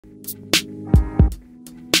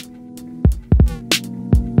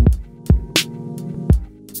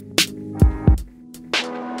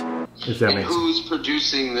if that And makes sense. who's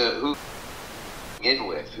producing who in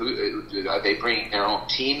with? Who are they bringing their own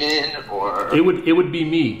team in, or? It would be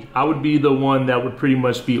me. I would be the one that would pretty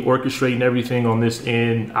much be orchestrating everything on this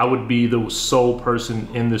end. I would be the sole person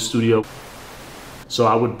in the studio. So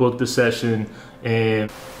I would book the session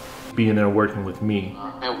and be in there working with me.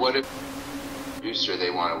 And what if producer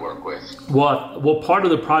they want to work with? Well, part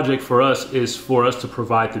of the project for us is for us to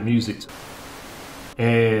provide the music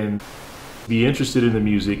and be interested in the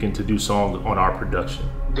music and to do songs on our production.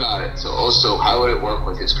 Got it. So also, how would it work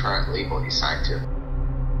with his current label he's signed to?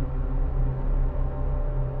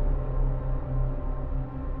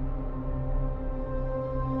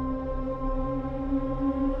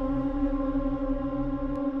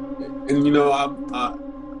 And you know,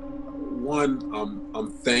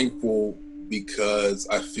 I'm thankful because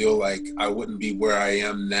I feel like I wouldn't be where I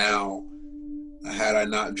am now had I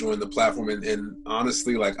not joined the platform. And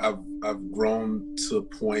honestly, like I've grown to a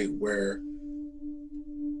point where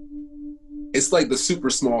it's like the super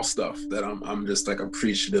small stuff that I'm just like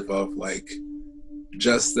appreciative of, like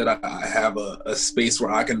just that I have a space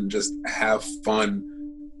where I can just have fun,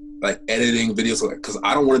 like editing videos, like, cause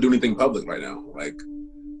I don't want to do anything public right now, like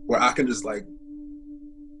where I can just like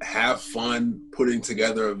have fun putting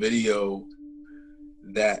together a video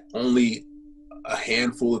that only a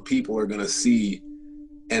handful of people are gonna see,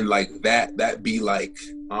 and like that be like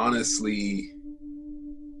honestly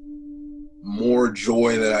more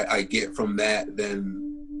joy that I get from that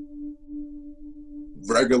than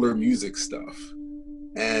regular music stuff.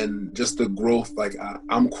 And just the growth, like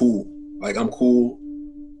I'm cool,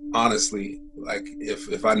 honestly. Like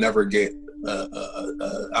if I never get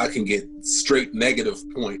I can get straight negative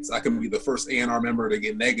points. I can be the first A&R member to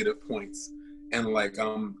get negative points, and like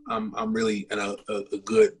I'm really in a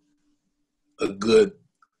good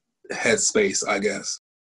headspace, I guess.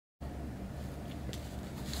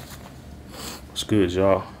 What's good,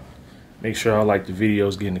 y'all? Make sure y'all like the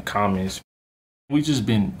videos, get in the comments. We just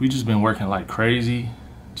been working like crazy.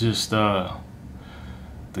 Just the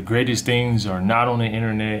greatest things are not on the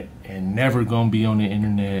internet and never gonna be on the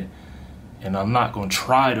internet. And I'm not gonna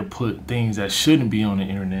try to put things that shouldn't be on the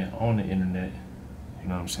internet. You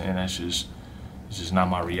know what I'm saying? It's just not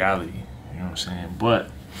my reality. You know what I'm saying? But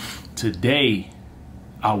today,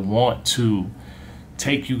 I want to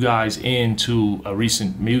take you guys into a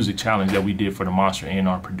recent music challenge that we did for the Monster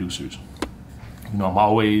A&R producers. You know, I'm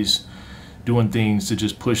always doing things to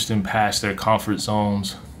just push them past their comfort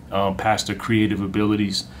zones, past their creative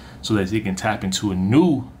abilities, so that they can tap into a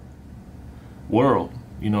new world.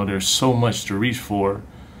 You know, there's so much to reach for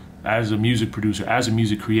as a music producer, as a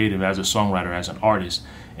music creative, as a songwriter, as an artist.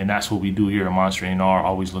 And that's what we do here at Monster A&R,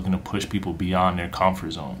 always looking to push people beyond their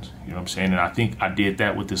comfort zones. You know what I'm saying? And I think I did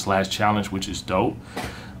that with this last challenge, which is dope.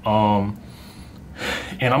 And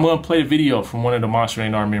I'm gonna play a video from one of the Monster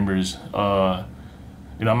A&R members.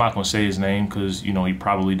 You know, I'm not gonna say his name because, you know, he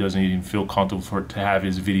probably doesn't even feel comfortable to have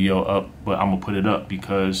his video up, but I'm gonna put it up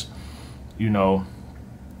because, you know,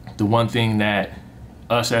 the one thing that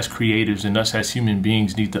us as creatives and us as human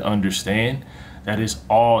beings need to understand, that it's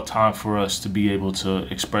all time for us to be able to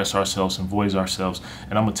express ourselves and voice ourselves.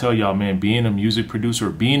 And I'm gonna tell y'all, man, being a music producer,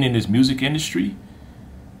 being in this music industry,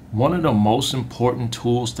 one of the most important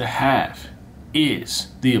tools to have is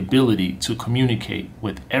the ability to communicate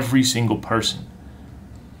with every single person.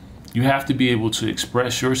 You have to be able to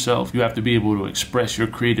express yourself. You have to be able to express your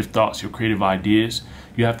creative thoughts, your creative ideas.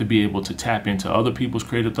 You have to be able to tap into other people's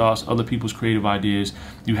creative thoughts, other people's creative ideas.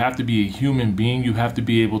 You have to be a human being. You have to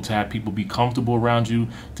be able to have people be comfortable around you,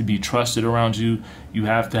 to be trusted around you. You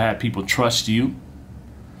have to have people trust you.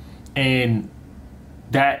 And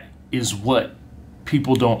that is what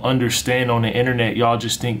people don't understand on the internet. Y'all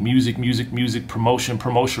just think music, promotion.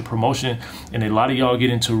 And a lot of y'all get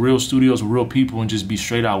into real studios with real people and just be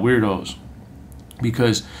straight out weirdos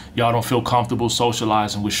because y'all don't feel comfortable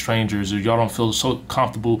socializing with strangers, or y'all don't feel so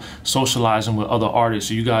comfortable socializing with other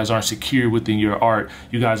artists, or you guys aren't secure within your art.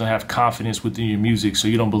 You guys don't have confidence within your music, so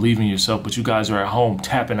you don't believe in yourself, but you guys are at home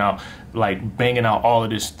tapping out, like banging out all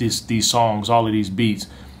of these songs, all of these beats,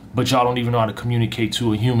 but y'all don't even know how to communicate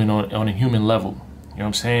to a human on a human level. You know what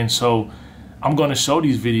I'm saying? So I'm going to show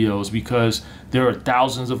these videos because there are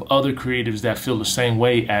thousands of other creatives that feel the same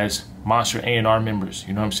way as Monster A&R members.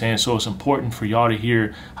 You know what I'm saying? So it's important for y'all to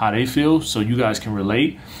hear how they feel so you guys can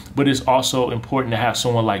relate. But it's also important to have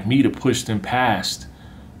someone like me to push them past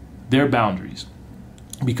their boundaries,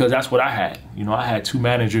 because that's what I had. You know, I had two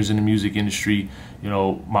managers in the music industry. You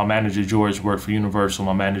know, my manager George worked for Universal.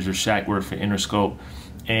 My manager Shaq worked for Interscope.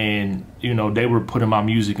 And, you know, they were putting my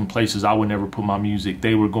music in places I would never put my music.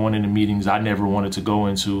 They were going into meetings I never wanted to go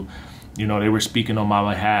into. You know, they were speaking on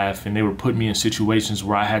my behalf, and they were putting me in situations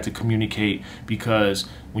where I had to communicate, because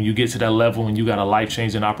when you get to that level and you got a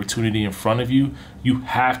life-changing opportunity in front of you, you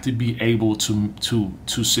have to be able to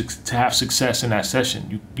have success in that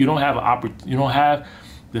session. You don't have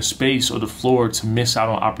the space or the floor to miss out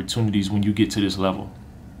on opportunities when you get to this level.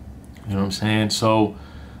 You know what I'm saying? So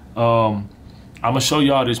I'm gonna show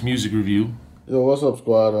y'all this music review. Yo, what's up,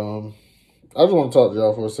 squad? I just want to talk to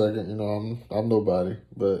y'all for a second. You know, I'm nobody,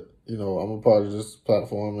 but you know, I'm a part of this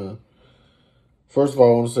platform. And first of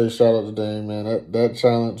all, I want to say shout out to Dame, man. That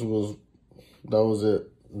challenge was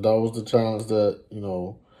it. That was the challenge that, you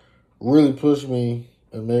know, really pushed me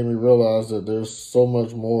and made me realize that there's so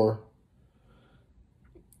much more.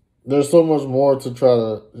 There's so much more to try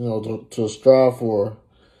to, you know, to strive for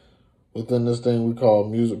within this thing we call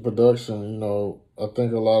music production. You know, I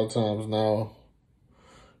think a lot of times now,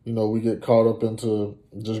 you know, we get caught up into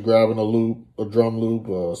just grabbing a loop, a drum loop,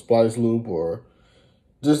 a splice loop, or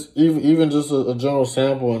just even just a general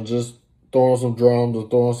sample and just throwing some drums or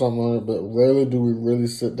throwing something on it. But rarely do we really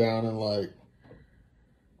sit down and like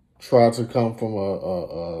try to come from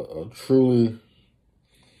a truly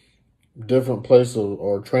different place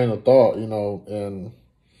or train of thought, you know. And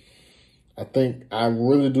I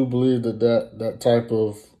really do believe that type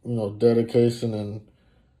of, you know, dedication and,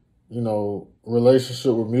 you know,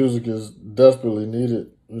 relationship with music is desperately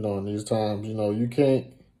needed, you know, in these times. You know, you can't,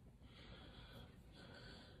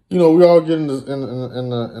 you know, we all get in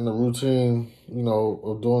the routine, you know,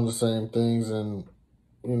 of doing the same things, and,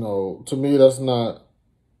 you know, to me that's not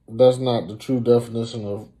the true definition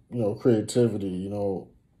of, you know, creativity, you know.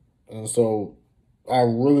 And so I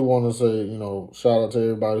really want to say, you know, shout out to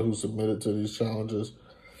everybody who submitted to these challenges,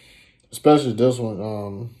 especially this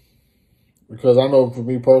one, because I know for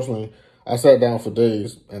me personally, I sat down for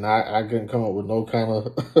days and I couldn't come up with no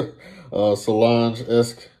kind of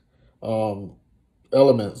Solange-esque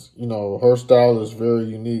elements. You know, her style is very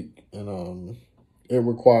unique, and it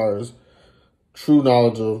requires true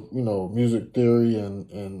knowledge of, you know, music theory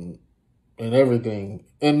and everything.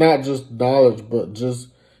 And not just knowledge, but just,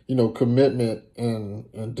 you know, commitment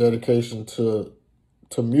and dedication to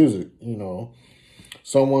music, you know.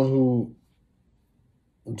 Someone who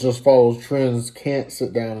just follows trends can't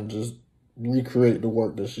sit down and just recreate the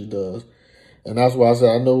work that she does. And that's why I said,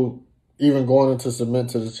 I know even going into submit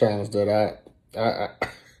to the challenge that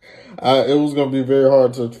it was going to be very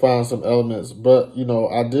hard to find some elements, but, you know,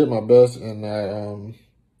 I did my best, and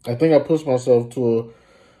I think I pushed myself to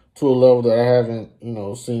a level that I haven't, you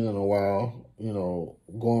know, seen in a while, you know,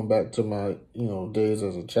 going back to my, you know, days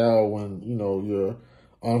as a child when, you know, you're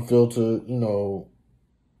unfiltered, you know,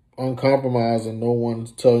 uncompromised, and no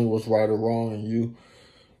one's telling you what's right or wrong, and you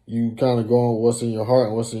kind of go on what's in your heart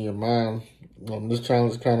and what's in your mind. This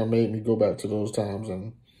challenge kind of made me go back to those times,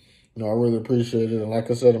 and, you know, I really appreciate it. And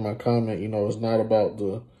like I said in my comment, you know, it's not about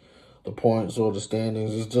the points or the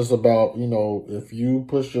standings. It's just about, you know, if you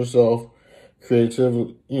push yourself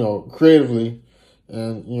creatively,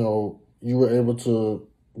 and, you know, you were able to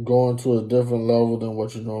go into a different level than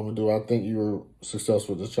what you normally do, I think you were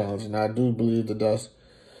successful with this challenge. And I do believe that that's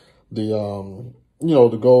the, you know,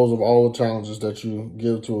 the goals of all the challenges that you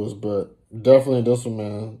give to us. But definitely this one,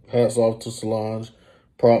 man, hats off to Solange.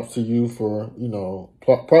 Props to you for, you know,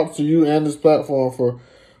 props to you and this platform for,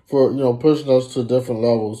 you know, pushing us to different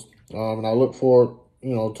levels. And I look forward,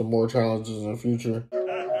 you know, to more challenges in the future.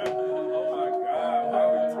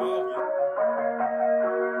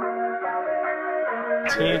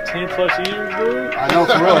 10 plus years, dude. I know,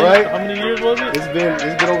 for real, right? How many years was it? It's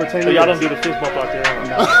been over 10 years. So y'all don't do the fist bump out there,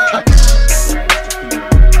 huh? No.